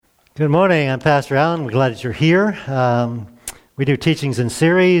Good morning. I'm Pastor Allen. We're glad that you're here. We do teachings in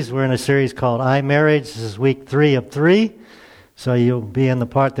series. We're in a series called iMarriage. This is week 3 of 3. So you'll be in the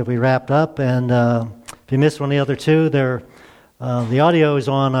part that we wrapped up. And if you missed one of the other two, the audio is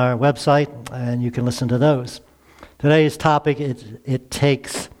on our website, and you can listen to those. Today's topic, it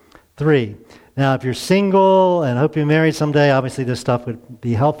takes 3. Now, if you're single and hope you're married someday, obviously this stuff would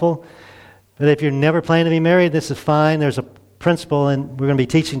be helpful. But if you're never planning to be married, this is fine. There's a principle, and we're going to be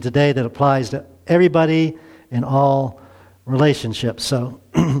teaching today that applies to everybody in all relationships. So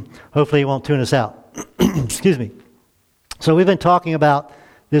hopefully you won't tune us out. Excuse me. So we've been talking about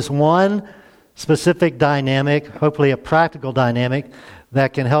this one specific dynamic, hopefully a practical dynamic,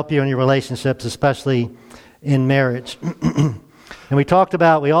 that can help you in your relationships, especially in marriage. And we talked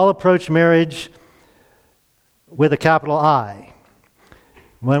about we all approach marriage with a capital I.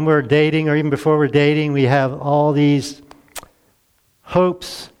 When we're dating, or even before we're dating, we have all these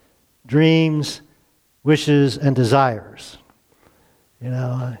hopes, dreams, wishes, and desires. You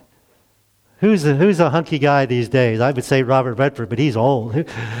know, who's a hunky guy these days? I would say Robert Redford, but he's old.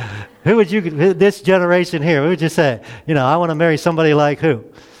 Who would you, this generation here, who would you say? You know, I want to marry somebody like who?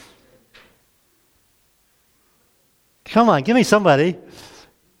 Come on, give me somebody.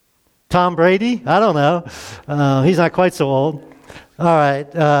 Tom Brady? I don't know. He's not quite so old. All right,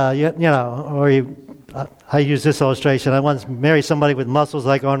 I use this illustration. I want to marry somebody with muscles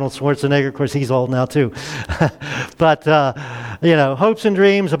like Arnold Schwarzenegger. Of course, he's old now too. But, hopes and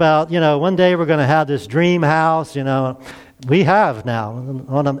dreams about, one day we're going to have this dream house, We have now,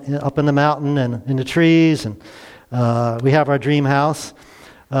 up in the mountain and in the trees, and we have our dream house.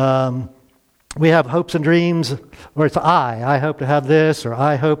 We have hopes and dreams, or it's I hope to have this, or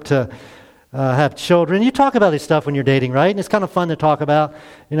I hope to have children. You talk about this stuff when you're dating, right? And it's kind of fun to talk about.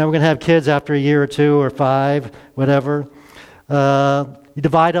 We're going to have kids after a year or 2 or 5, whatever. You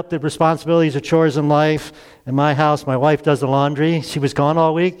divide up the responsibilities of chores in life. In my house, my wife does the laundry. She was gone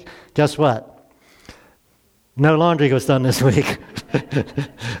all week. Guess what? No laundry was done this week.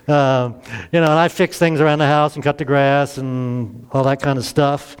 And I fix things around the house and cut the grass and all that kind of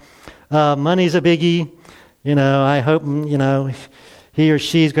stuff. Money's a biggie. I hope, he or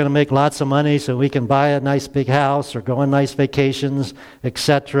she's going to make lots of money so we can buy a nice big house or go on nice vacations,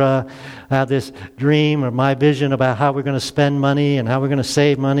 etc. I have this dream or my vision about how we're going to spend money and how we're going to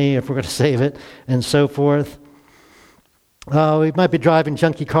save money, if we're going to save it, and so forth. We might be driving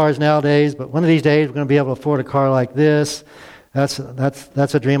junky cars nowadays, but one of these days we're going to be able to afford a car like this. That's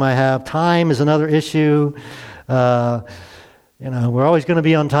a dream I have. Time is another issue. We're always going to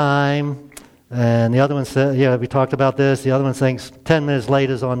be on time. And the other one said, we talked about this. The other one thinks 10 minutes late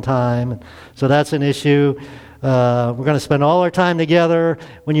is on time. So that's an issue. We're going to spend all our time together.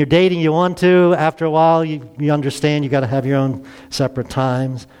 When you're dating, you want to. After a while, you understand you got to have your own separate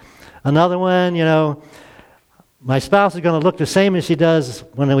times. Another one, my spouse is going to look the same as she does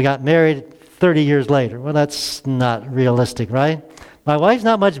when we got married 30 years later. Well, that's not realistic, right? My wife's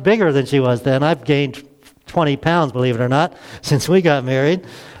not much bigger than she was then. I've gained 20 pounds, believe it or not, since we got married.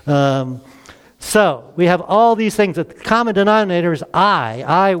 So we have all these things. The common denominator is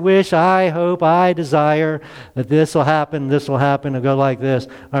I wish, I hope, I desire that this will happen, it'll go like this,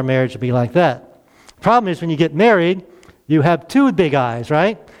 our marriage will be like that. Problem is when you get married, you have 2 big I's,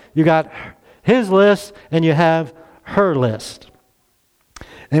 right? You got his list and you have her list.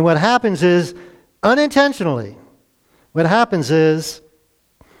 And what happens is, unintentionally,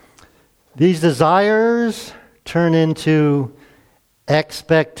 these desires turn into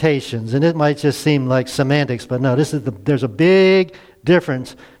expectations. And it might just seem like semantics, but no, there's a big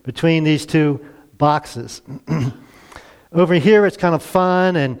difference between these 2 boxes. Over here, it's kind of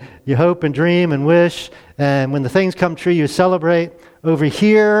fun, and you hope and dream and wish, and when the things come true, you celebrate. Over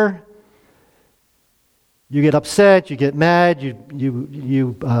here, you get upset, you get mad, your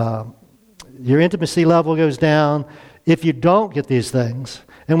intimacy level goes down if you don't get these things.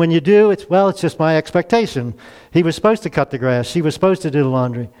 And when you do, it's just my expectation. He was supposed to cut the grass. She was supposed to do the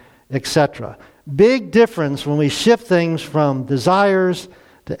laundry, etc. Big difference when we shift things from desires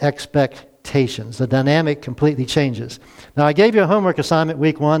to expectations. The dynamic completely changes. Now, I gave you a homework assignment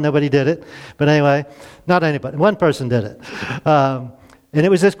week 1. Nobody did it. But anyway, not anybody. One person did it. And it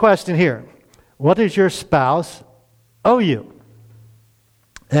was this question here. What does your spouse owe you?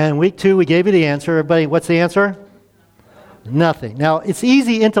 And week 2, we gave you the answer. Everybody, what's the answer? Nothing. Now, it's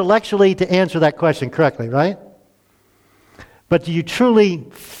easy intellectually to answer that question correctly, right? But do you truly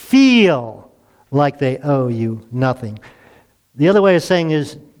feel like they owe you nothing? The other way of saying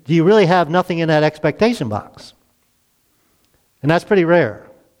is, do you really have nothing in that expectation box? And that's pretty rare.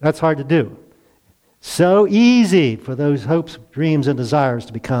 That's hard to do. So easy for those hopes, dreams, and desires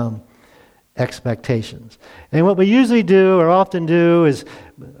to become expectations. And what we usually do or often do is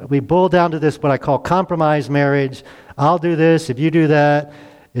we boil down to this, what I call compromise marriage. I'll do this if you do that.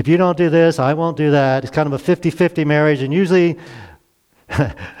 If you don't do this, I won't do that. It's kind of a 50-50 marriage, and usually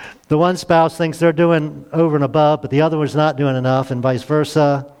the one spouse thinks they're doing over and above, but the other one's not doing enough, and vice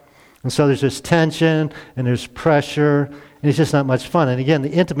versa. And so there's this tension, and there's pressure, and it's just not much fun. And again,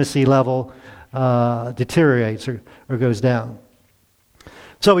 the intimacy level deteriorates or goes down.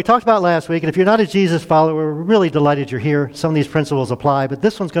 So we talked about last week, and if you're not a Jesus follower, we're really delighted you're here. Some of these principles apply, but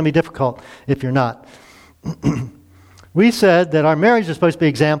this one's going to be difficult if you're not. We said that our marriage is supposed to be an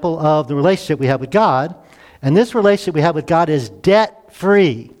example of the relationship we have with God, and this relationship we have with God is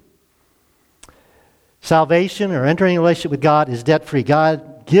debt-free. Salvation or entering a relationship with God is debt-free.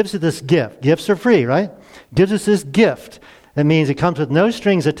 God gives us this gift. Gifts are free, right? Gives us this gift. That means it comes with no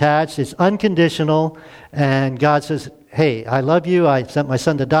strings attached. It's unconditional. And God says, hey, I love you. I sent my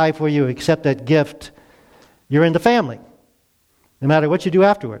son to die for you. Accept that gift. You're in the family, no matter what you do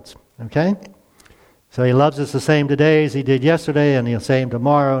afterwards. Okay? So he loves us the same today as he did yesterday, and he'll say him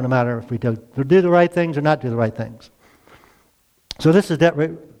tomorrow, no matter if we do the right things or not do the right things. So this is a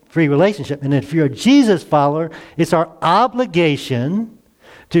debt-free relationship. And if you're a Jesus follower, it's our obligation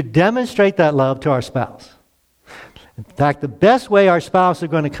to demonstrate that love to our spouse. In fact, the best way our spouse are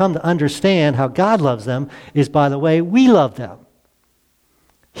going to come to understand how God loves them is by the way we love them.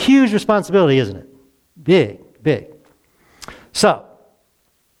 Huge responsibility, isn't it? Big, big. So,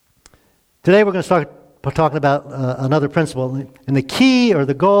 today we're going to start talking about another principle. And the key or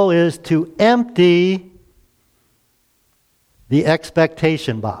the goal is to empty the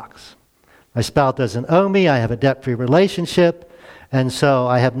expectation box. My spouse doesn't owe me. I have a debt-free relationship. And so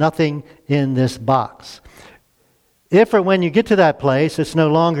I have nothing in this box. If or when you get to that place, it's no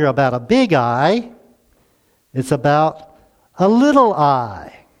longer about a big I. It's about a little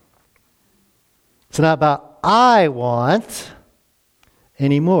I. It's not about I want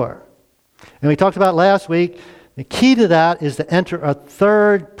anymore. And we talked about last week, the key to that is to enter a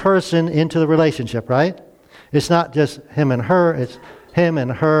third person into the relationship, right? It's not just him and her, it's him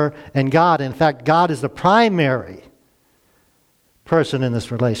and her and God. In fact, God is the primary person in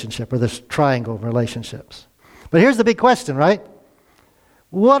this relationship, or this triangle of relationships. But here's the big question, right?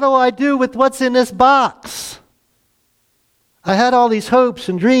 What do I do with what's in this box? I had all these hopes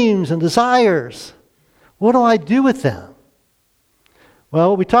and dreams and desires. What do I do with them? Well,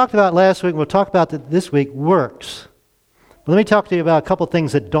 what we talked about last week, and we'll talk about this week, works. But let me talk to you about a couple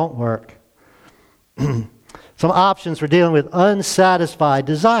things that don't work. Some options for dealing with unsatisfied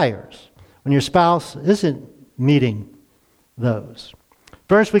desires when your spouse isn't meeting those.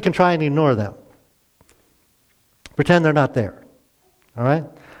 First, we can try and ignore them. Pretend they're not there. All right?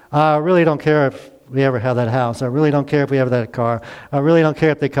 I really don't care if we ever have that house. I really don't care if we ever have that car. I really don't care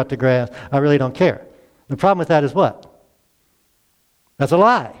if they cut the grass. I really don't care. The problem with that is what? That's a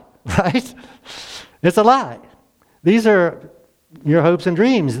lie, right? It's a lie. These are your hopes and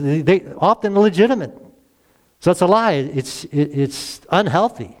dreams. They often legitimate. So it's a lie. It's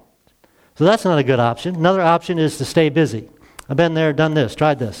unhealthy. So that's not a good option. Another option is to stay busy. I've been there, done this,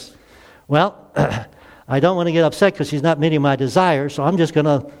 tried this. Well, I don't want to get upset because she's not meeting my desires, so I'm just going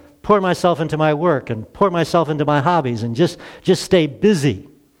to pour myself into my work and pour myself into my hobbies and just stay busy.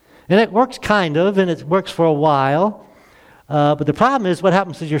 And it works kind of, and it works for a while. But the problem is what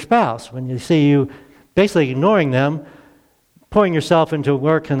happens to your spouse when you see you basically ignoring them, pouring yourself into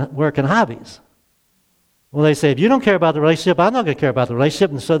work and hobbies. Well, they say, if you don't care about the relationship, I'm not going to care about the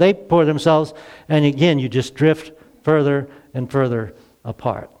relationship. And so they pour themselves, and again, you just drift further and further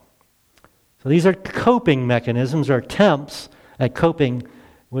apart. So these are coping mechanisms or attempts at coping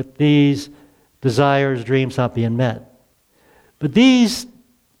with these desires, dreams not being met. But these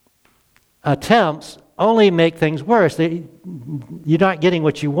attempts only make things worse. You're not getting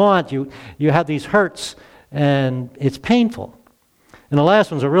what you want. You have these hurts, and it's painful. And the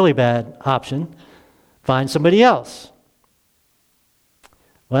last one's a really bad option. Find somebody else.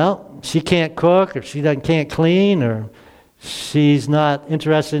 Well, she can't cook, or she can't clean, or she's not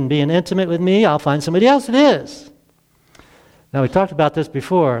interested in being intimate with me. I'll find somebody else that is. Now, we talked about this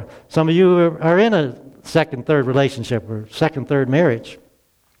before. Some of you are in a second, third relationship or second, third marriage.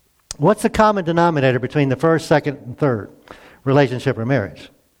 What's the common denominator between the first, second, and third relationship or marriage?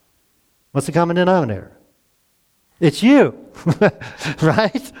 What's the common denominator? It's you,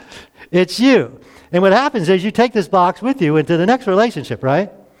 right? It's you. And what happens is you take this box with you into the next relationship,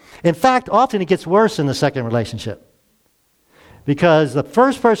 right? In fact, often it gets worse in the second relationship. Because the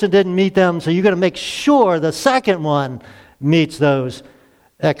first person didn't meet them, so you're going to make sure the second one meets those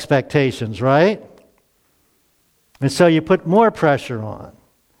expectations, right? And so you put more pressure on.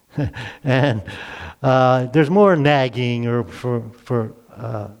 And there's more nagging, or for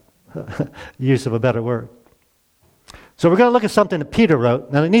use of a better word. So we're going to look at something that Peter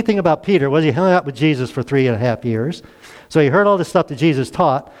wrote. Now, the neat thing about Peter was he hung out with Jesus for 3.5 years. So he heard all the stuff that Jesus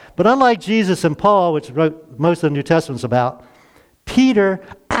taught. But unlike Jesus and Paul, which wrote most of the New Testaments about, Peter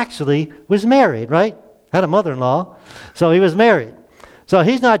actually was married, right? Had a mother-in-law. So he was married. So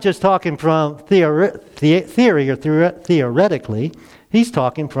he's not just talking from theory or theoretically. He's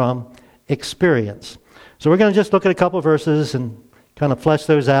talking from experience. So we're going to just look at a couple of verses and kind of flesh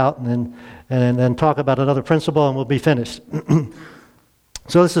those out, and then talk about another principle, and we'll be finished.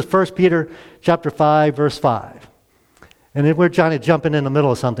 So this is 1 Peter chapter 5, verse 5. And then we're trying to jump in the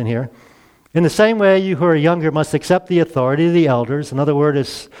middle of something here. In the same way, you who are younger must accept the authority of the elders. Another word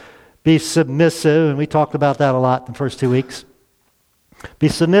is be submissive, and we talked about that a lot in the first 2 weeks. Be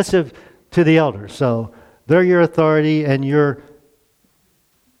submissive to the elders. So they're your authority, and you're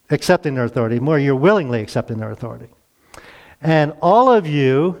accepting their authority. More, you're willingly accepting their authority. And all of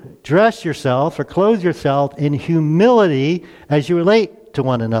you dress yourself or clothe yourself in humility as you relate to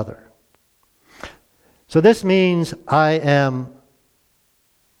one another. So this means I am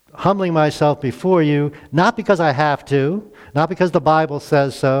humbling myself before you, not because I have to, not because the Bible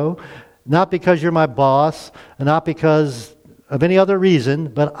says so, not because you're my boss, and not because of any other reason,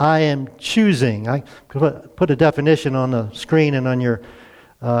 but I am choosing. I put a definition on the screen and on your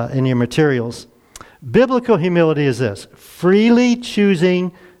in your materials. Biblical humility is this: freely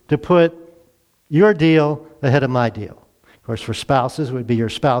choosing to put your deal ahead of my deal. Of course, for spouses, it would be your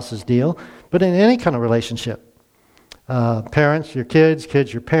spouse's deal, but in any kind of relationship. Parents, your kids,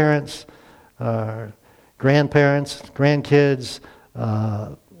 kids, your parents, grandparents, grandkids,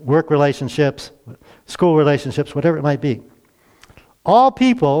 work relationships, school relationships, whatever it might be. All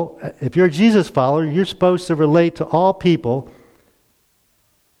people, if you're a Jesus follower, you're supposed to relate to all people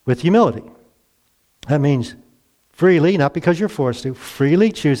with humility. That means freely, not because you're forced to,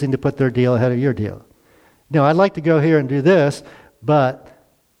 freely choosing to put their deal ahead of your deal. I'd like to go here and do this, but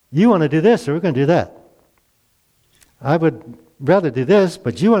you want to do this, so we're going to do that. I would rather do this,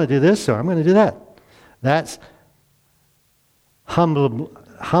 but you want to do this, so I'm going to do that. That's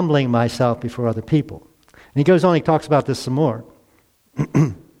humbling myself before other people. And he goes on, he talks about this some more.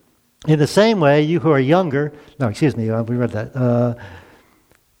 In the same way, you who are younger, we read that,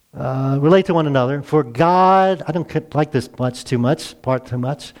 relate to one another. For God, I don't like this too much.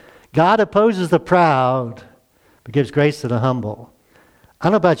 God opposes the proud, but gives grace to the humble. I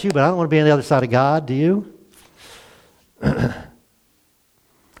don't know about you, but I don't want to be on the other side of God. Do you?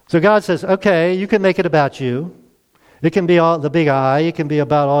 So God says, okay, you can make it about you. It can be all the big I. It can be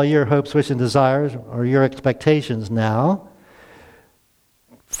about all your hopes, wishes, and desires, or your expectations now.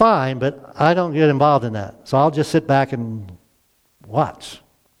 Fine, but I don't get involved in that. So I'll just sit back and watch.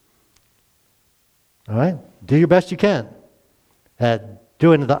 All right? Do your best you can at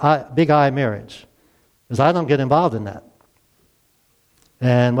doing the big I marriage. Because I don't get involved in that.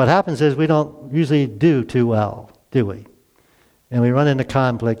 And what happens is we don't usually do too well, do we? And we run into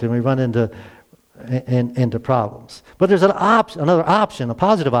conflict and we run into problems. But there's another option, a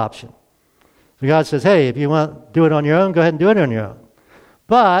positive option. So God says, hey, if you want to do it on your own, go ahead and do it on your own.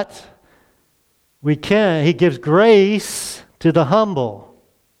 But He gives grace to the humble.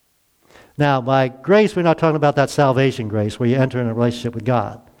 Now, by grace, we're not talking about that salvation grace where you enter in a relationship with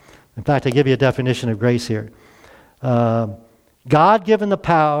God. In fact, I give you a definition of grace here. God given the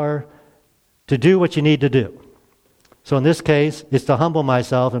power to do what you need to do. So in this case, it's to humble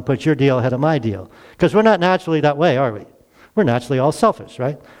myself and put your deal ahead of my deal. Because we're not naturally that way, are we? We're naturally all selfish,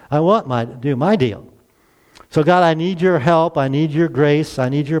 right? I want to do my deal. So God, I need your help. I need your grace. I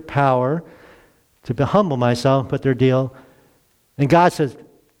need your power to humble myself and put their deal. And God says,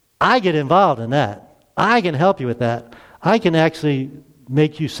 I get involved in that. I can help you with that. I can actually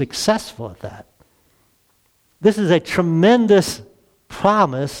make you successful at that. This is a tremendous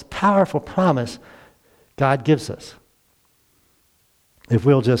promise, powerful promise God gives us. If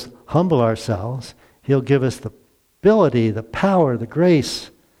we'll just humble ourselves, He'll give us the ability, the power, the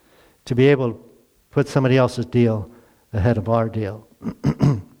grace to be able to put somebody else's deal ahead of our deal.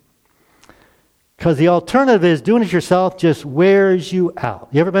 Because the alternative is doing it yourself just wears you out.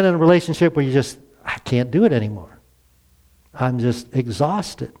 You ever been in a relationship where I can't do it anymore. I'm just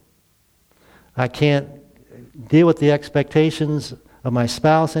exhausted. I can't deal with the expectations of my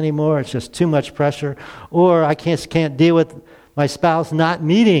spouse anymore. It's just too much pressure. Or I can't deal with my spouse not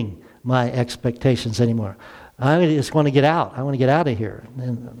meeting my expectations anymore. I just want to get out. I want to get out of here.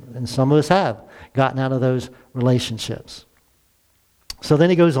 And some of us have gotten out of those relationships. So then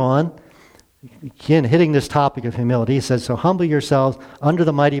he goes on again, hitting this topic of humility, he says, so humble yourselves under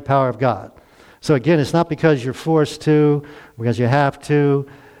the mighty power of God. So again, it's not because you're forced to, because you have to.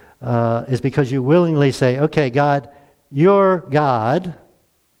 It's because you willingly say, okay, God, you're God,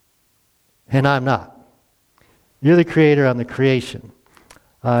 and I'm not. You're the creator, I'm the creation.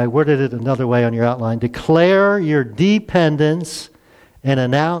 I worded it another way on your outline. Declare your dependence and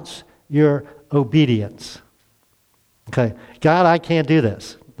announce your obedience. Okay, God, I can't do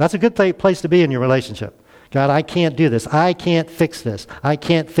this. That's a good place to be in your relationship. God, I can't do this. I can't fix this. I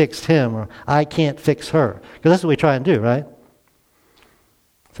can't fix him, or I can't fix her. Because that's what we try and do, right?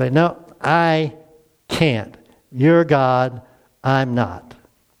 Say, no, I can't. You're God, I'm not.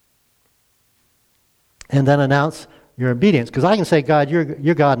 And then announce your obedience. Because I can say, God,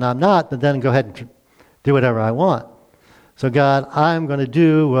 you're God and I'm not, but then go ahead and do whatever I want. So God, I'm going to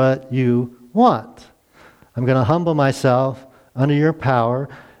do what you want. I'm going to humble myself under your power,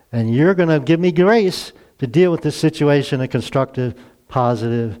 and you're going to give me grace to deal with this situation in a constructive,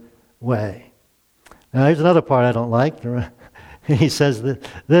 positive way. Now, here's another part I don't like. He says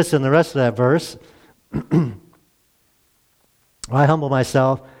this in the rest of that verse. I humble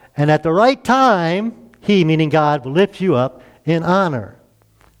myself, and at the right time, he, meaning God, will lift you up in honor.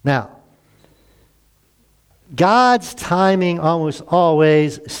 Now, God's timing almost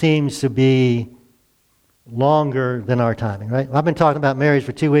always seems to be longer than our timing, right? I've been talking about marriage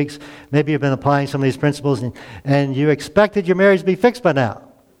for 2 weeks. Maybe you've been applying some of these principles, and you expected your marriage to be fixed by now.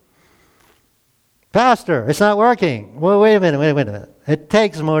 Pastor, it's not working. Well, wait a minute. It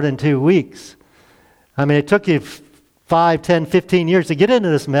takes more than 2 weeks. I mean, it took you 5, 10, 15 years to get into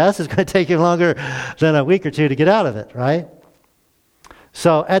this mess. It's going to take you longer than a week or two to get out of it, right?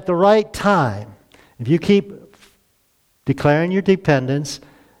 So at the right time, if you keep declaring your dependence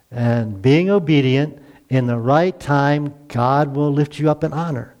and being obedient, in the right time, God will lift you up in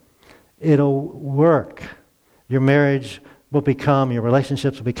honor. It'll work. Your marriage will become, your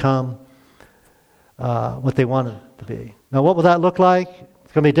relationships will become what they want it to be. Now, what will that look like?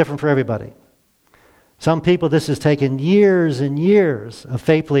 It's going to be different for everybody. Some people, this has taken years and years of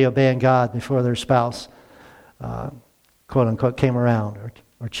faithfully obeying God before their spouse, quote unquote, came around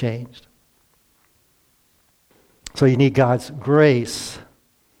or changed. So you need God's grace.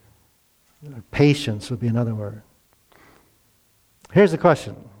 Patience would be another word. Here's the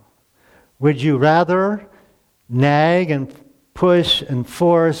question. Would you rather nag and push and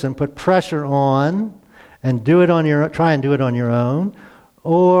force and put pressure on and try and do it on your own,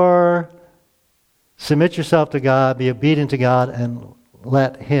 or submit yourself to God, be obedient to God, and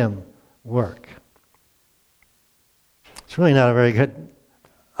let him work? It's really not a very good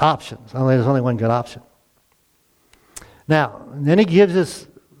option. There's only one good option. Now, then he gives us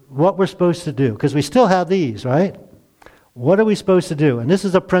what we're supposed to do, because we still have these, right? What are we supposed to do? And this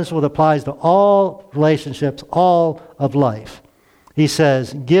is a principle that applies to all relationships, all of life. He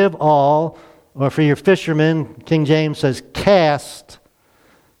says, give all, or for your fishermen, King James says, cast.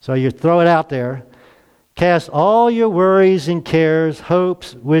 So you throw it out there. Cast all your worries and cares,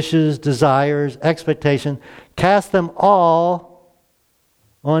 hopes, wishes, desires, expectation. Cast them all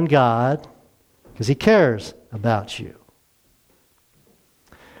on God, because he cares about you.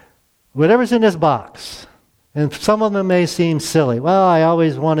 Whatever's in this box, and some of them may seem silly. Well, I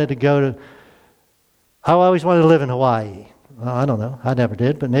always wanted to live in Hawaii. Well, I don't know. I never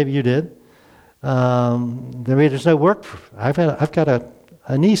did, but maybe you did. There's no work. I've got a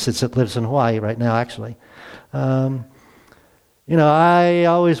niece that lives in Hawaii right now, actually. I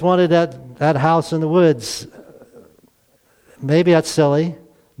always wanted that house in the woods. Maybe that's silly.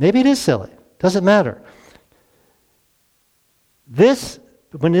 Maybe it is silly. Doesn't matter.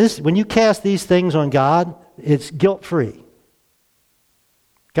 When you cast these things on God, it's guilt-free.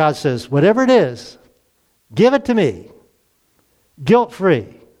 God says, whatever it is, give it to me.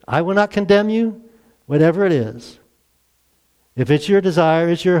 Guilt-free. I will not condemn you, whatever it is. If it's your desire,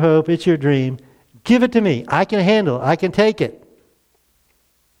 it's your hope, it's your dream, give it to me. I can handle it. I can take it.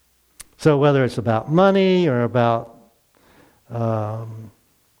 So whether it's about money or about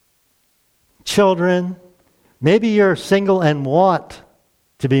children, maybe you're single and want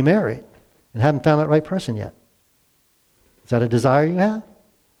to be married and haven't found that right person yet. Is that a desire you have?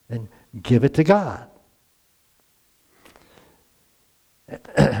 Then give it to God.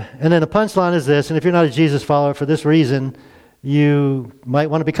 And then the punchline is this, and if you're not a Jesus follower for this reason, you might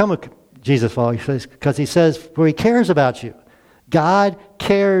want to become a Jesus follower, because he says, for he cares about you. God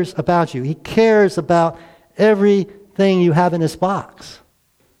cares about you. He cares about everything you have in this box.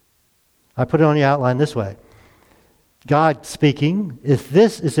 I put it on your outline this way. God speaking, if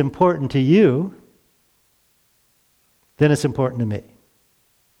this is important to you, then it's important to me.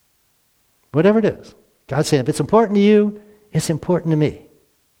 Whatever it is. God's saying, if it's important to you, it's important to me.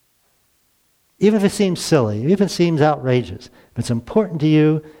 Even if it seems silly, even if it seems outrageous, if it's important to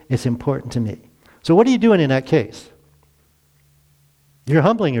you, it's important to me. So what are you doing in that case? You're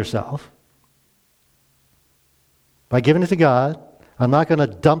humbling yourself by giving it to God. I'm not going to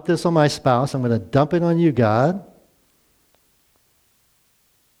dump this on my spouse. I'm going to dump it on you, God.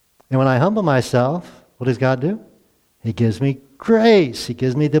 And when I humble myself, what does God do? He gives me grace. He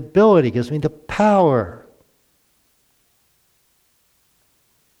gives me the ability. He gives me the power.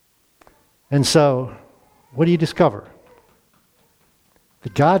 And so, what do you discover?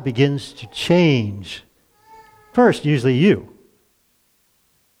 That God begins to change. First, usually you.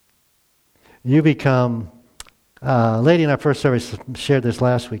 You become, a lady in our first service shared this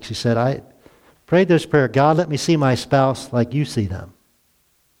last week. She said, I prayed this prayer, God, let me see my spouse like you see them.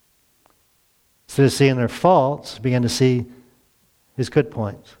 Instead of seeing their faults, begin to see his good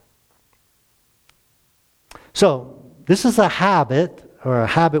points. So, this is a habit, or a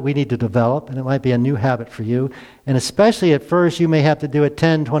habit we need to develop, and it might be a new habit for you. And especially at first, you may have to do it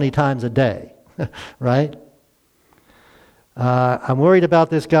 10, 20 times a day, right? I'm worried about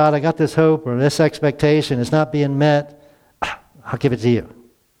this, God. I got this hope or this expectation. It's not being met. I'll give it to you.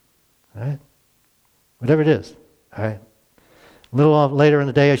 All right? Whatever it is. All right? A little later in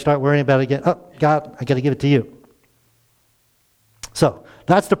the day, I start worrying about it again. Oh, God, I got to give it to you. So,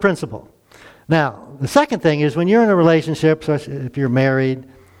 that's the principle. Now, the second thing is when you're in a relationship, especially if you're married,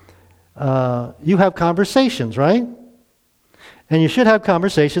 you have conversations, right? And you should have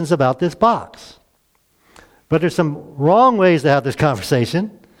conversations about this box. But there's some wrong ways to have this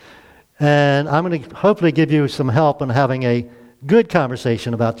conversation. And I'm going to hopefully give you some help in having a good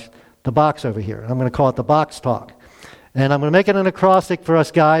conversation about the box over here. I'm going to call it the box talk. And I'm going to make it an acrostic for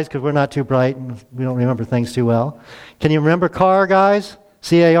us guys because we're not too bright and we don't remember things too well. Can you remember CAR, guys?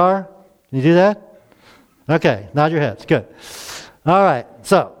 C-A-R? Can you do that? Okay, nod your heads. Good. All right,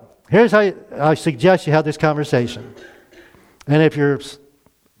 so here's how I suggest you have this conversation. And if your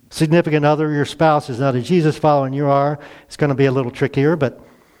significant other, your spouse, is not a Jesus follower and you are, it's going to be a little trickier, but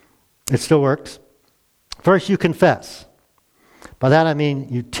it still works. First, you confess. By that I mean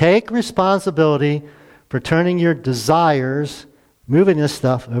you take responsibility for turning your desires, moving this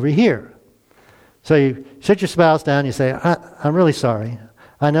stuff over here. So you sit your spouse down and you say, I'm really sorry.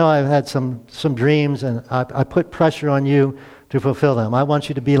 I know I've had some dreams and I put pressure on you to fulfill them. I want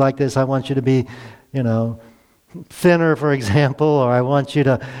you to be like this. I want you to be, thinner, for example, or I want you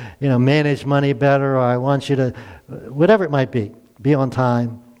to, manage money better, or I want you to, whatever it might be on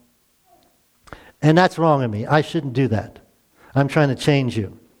time. And that's wrong of me. I shouldn't do that. I'm trying to change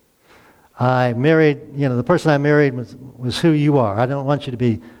you. I married, the person I married was who you are. I don't want you to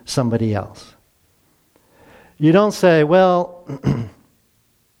be somebody else. You don't say, well,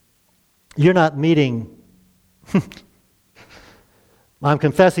 you're not meeting, I'm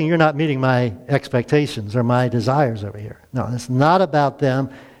confessing you're not meeting my expectations or my desires over here. No, it's not about them.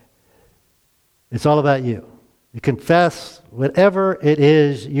 It's all about you. You confess whatever it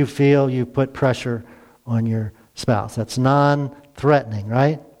is you feel you put pressure on your spouse. That's non-threatening,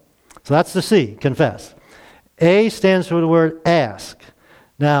 right? So that's the C, confess. A stands for the word ask.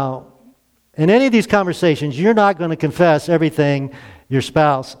 Now, in any of these conversations, you're not going to confess everything your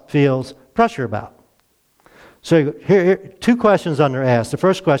spouse feels pressure about. So here two questions under ask. The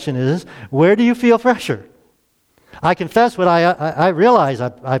first question is, where do you feel pressure? I confess what I realize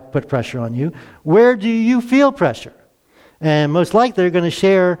I put pressure on you. Where do you feel pressure? And most likely they're going to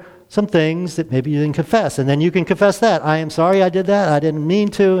share some things that maybe you didn't confess. And then you can confess that. I am sorry I did that. I didn't mean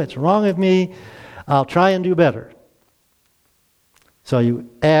to. It's wrong of me. I'll try and do better. So you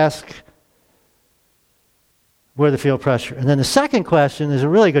ask where they feel pressure. And then the second question is a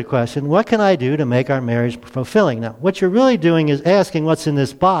really good question. What can I do to make our marriage fulfilling? Now, what you're really doing is asking what's in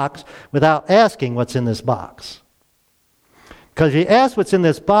this box without asking what's in this box. Because if you ask what's in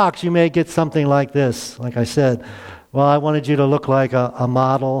this box, you may get something like this. Like I said, well, I wanted you to look like a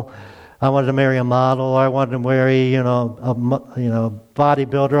model. I wanted to marry a model. Or I wanted to marry, a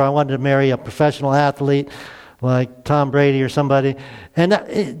bodybuilder. I wanted to marry a professional athlete like Tom Brady or somebody. And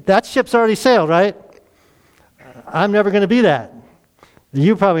that ship's already sailed, right? I'm never going to be that.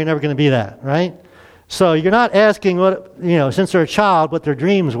 You're probably never going to be that, right? So you're not asking what, since they're a child, what their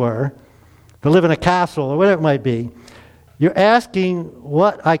dreams were, to live in a castle or whatever it might be. You're asking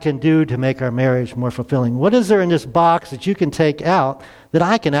what I can do to make our marriage more fulfilling. What is there in this box that you can take out that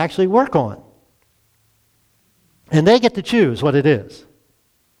I can actually work on? And they get to choose what it is.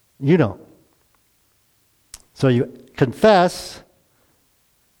 You don't. So you confess,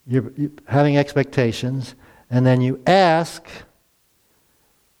 you're having expectations, and then you ask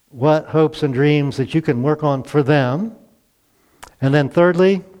what hopes and dreams that you can work on for them. And then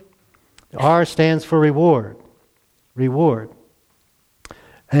thirdly, R stands for reward. Reward.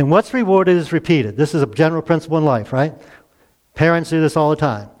 And what's rewarded is repeated. This is a general principle in life, right? Parents do this all the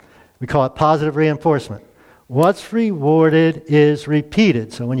time. We call it positive reinforcement. What's rewarded is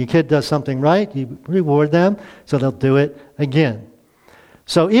repeated. So when your kid does something right, you reward them, so they'll do it again.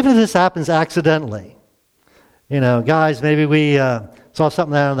 So even if this happens accidentally, guys, maybe we saw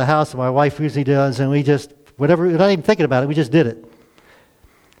something out in the house that my wife usually does, and we just, whatever, we're not even thinking about it, we just did it.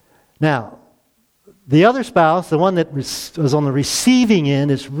 Now, the other spouse, the one that was on the receiving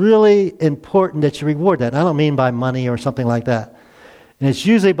end, it's really important that you reward that. I don't mean by money or something like that. And it's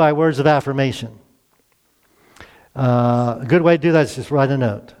usually by words of affirmation. A good way to do that is just write a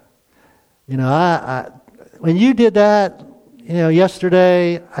note. When you did that,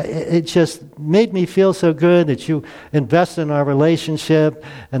 yesterday, it just made me feel so good that you invested in our relationship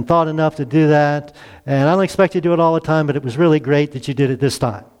and thought enough to do that. And I don't expect you to do it all the time, but it was really great that you did it this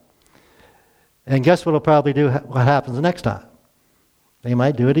time. And guess what will probably do? What happens the next time? They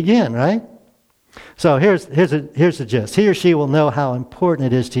might do it again, right? So here's the gist. He or she will know how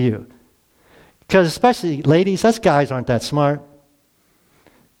important it is to you. Because especially ladies, us guys aren't that smart.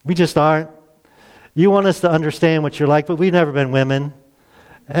 We just aren't. You want us to understand what you're like, but we've never been women.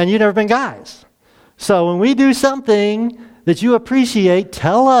 And you've never been guys. So when we do something that you appreciate,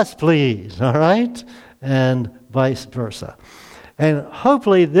 tell us, please. All right? And vice versa. And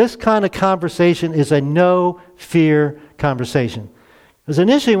hopefully this kind of conversation is a no-fear conversation. Because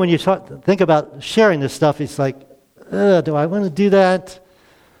initially when you think about sharing this stuff, it's like, do I want to do that?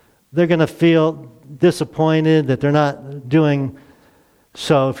 They're going to feel disappointed that they're not doing.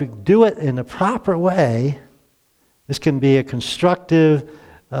 So if you do it in the proper way, this can be a constructive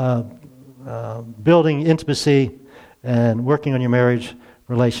building intimacy and working on your marriage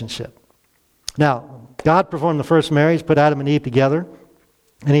relationship. Now, God performed the first marriage, put Adam and Eve together,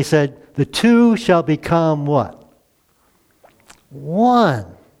 and he said, the two shall become what? One.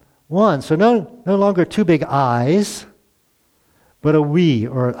 So no longer two big I's, but a we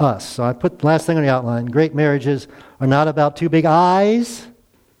or us. So I put the last thing on the outline. Great marriages are not about two big I's.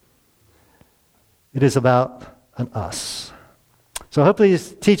 It is about an us. So hopefully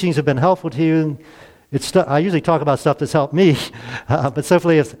these teachings have been helpful to you. I usually talk about stuff that's helped me, but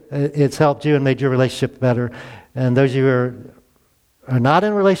hopefully it's helped you and made your relationship better. And those of you who are not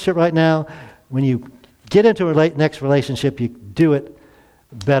in a relationship right now, when you get into a next relationship, you do it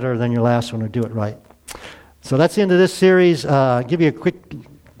better than your last one, or do it right. So that's the end of this series. I'll give you a quick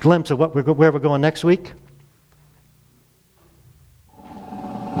glimpse of where we're going next week.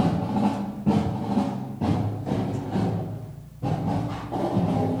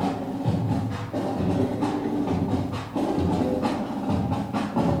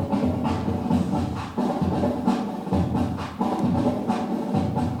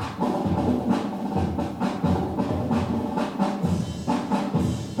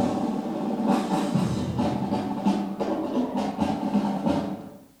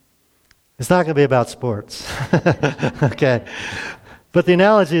 It's not going to be about sports. Okay. But the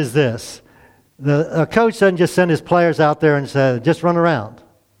analogy is this. A coach doesn't just send his players out there and say, just run around.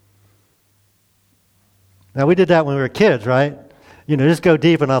 Now, we did that when we were kids, right? Just go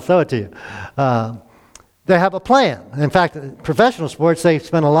deep and I'll throw it to you. They have a plan. In fact, professional sports, they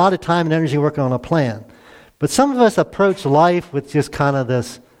spend a lot of time and energy working on a plan. But some of us approach life with just kind of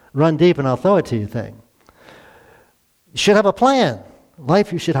this run deep and I'll throw it to you thing. You should have a plan.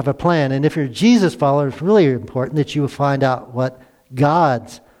 Life, you should have a plan. And if you're a Jesus follower, it's really important that you find out what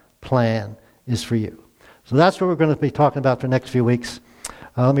God's plan is for you. So that's what we're going to be talking about for the next few weeks.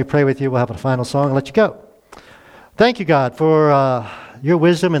 Let me pray with you. We'll have a final song and let you go. Thank you, God, for your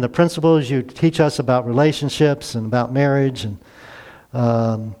wisdom and the principles you teach us about relationships and about marriage. And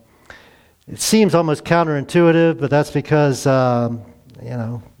it seems almost counterintuitive, but that's because,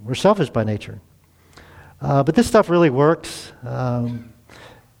 we're selfish by nature. But this stuff really works.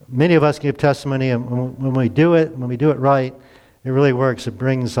 Many of us give testimony, and when we do it right, it really works. It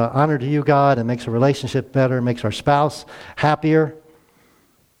brings honor to you, God, and makes a relationship better, makes our spouse happier.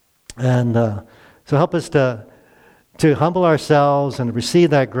 And so help us to humble ourselves and to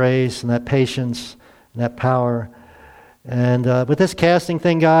receive that grace and that patience and that power. And with this casting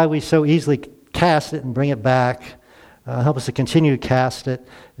thing, God, we so easily cast it and bring it back. Help us to continue to cast it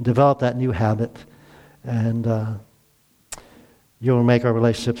and develop that new habit. And you'll make our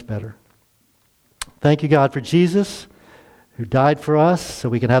relationships better. Thank you, God, for Jesus, who died for us so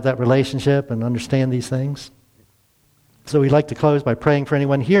we can have that relationship and understand these things. So we'd like to close by praying for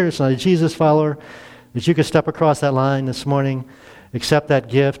anyone here that's not a Jesus follower, that you could step across that line this morning accept that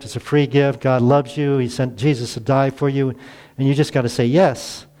gift. It's a free gift. God loves you. He sent Jesus to die for you. And you just got to say,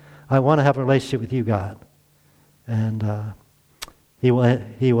 yes, I want to have a relationship with you, God. And He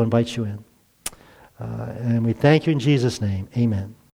will invite you in. And we thank you in Jesus' name. Amen.